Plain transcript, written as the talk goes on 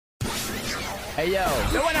Hey yo,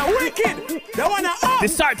 they wanna wicked, they wanna up. The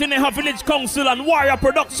Sarteneja Village Council and Warrior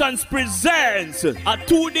Productions presents a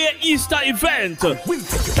 2-day Easter event.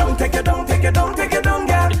 Take it down,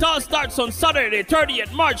 girl. It all starts on Saturday,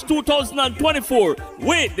 30th March 2024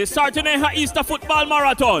 with the Sarteneja Easter Football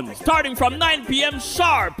Marathon. Starting from 9 p.m.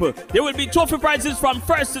 sharp, there will be trophy prizes from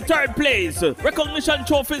 1st to 3rd place, recognition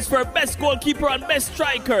trophies for best goalkeeper and best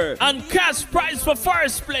striker, and cash prize for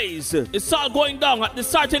 1st place. It's all going down at the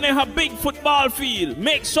Sarteneja Big Football Field.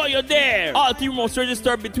 Make sure you're there. All team must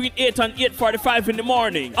register between 8 and 8:45 in the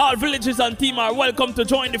morning. All villages and team are welcome to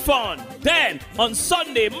join the fun. Then, on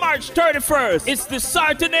Sunday, March 31st, it's the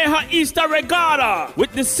Sarteneja Easter Regatta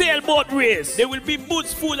with the sailboat race. There will be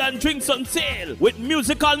boots, food, and drinks on sale with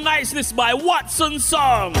musical niceness by Watson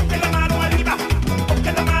Song.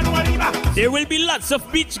 There will be lots of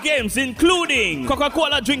beach games including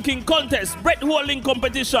Coca-Cola drinking contest, bread holding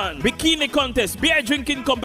competition, bikini contest, beer drinking competition,